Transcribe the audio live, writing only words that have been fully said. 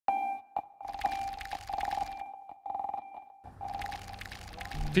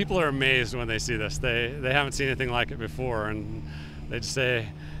People are amazed when they see this. They haven't seen anything like it before, and they just say,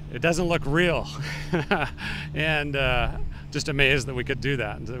 it doesn't look real. And just amazed that we could do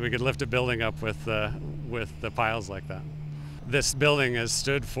that, that we could lift a building up with the piles like that. This building has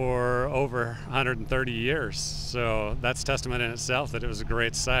stood for over 130 years, so that's testament in itself that it was a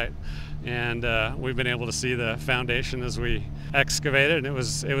great site. And we've been able to see the foundation as we excavated, and it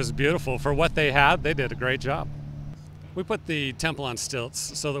was beautiful. For what they had, they did a great job. We put the temple on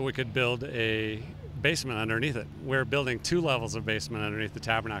stilts so that we could build a basement underneath it. We're building 2 levels of basement underneath the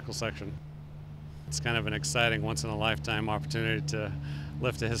tabernacle section. It's kind of an exciting, once-in-a-lifetime opportunity to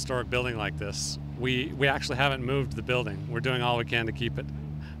lift a historic building like this. We actually haven't moved the building. We're doing all we can to keep it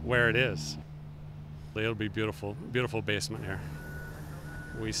where it is. It'll be beautiful, beautiful basement here.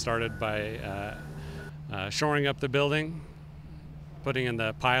 We started by shoring up the building, putting in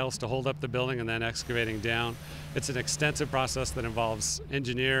the piles to hold up the building, and then excavating down. It's an extensive process that involves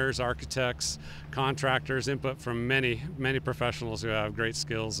engineers, architects, contractors, input from many, many professionals who have great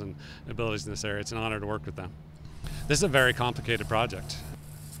skills and abilities in this area. It's an honor to work with them. This is a very complicated project.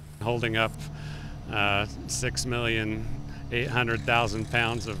 Holding up 6,800,000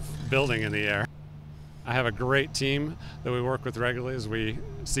 pounds of building in the air. I have a great team that we work with regularly as we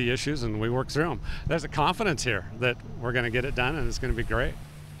see issues and we work through them. There's a confidence here that we're going to get it done and it's going to be great.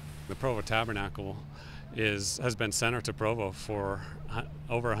 The Provo Tabernacle has been center to Provo for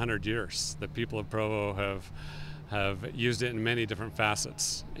over 100 years. The people of Provo have used it in many different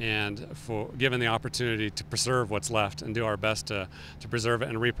facets, and given the opportunity to preserve what's left and do our best to preserve it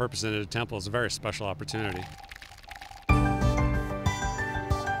and repurpose it into a temple is a very special opportunity.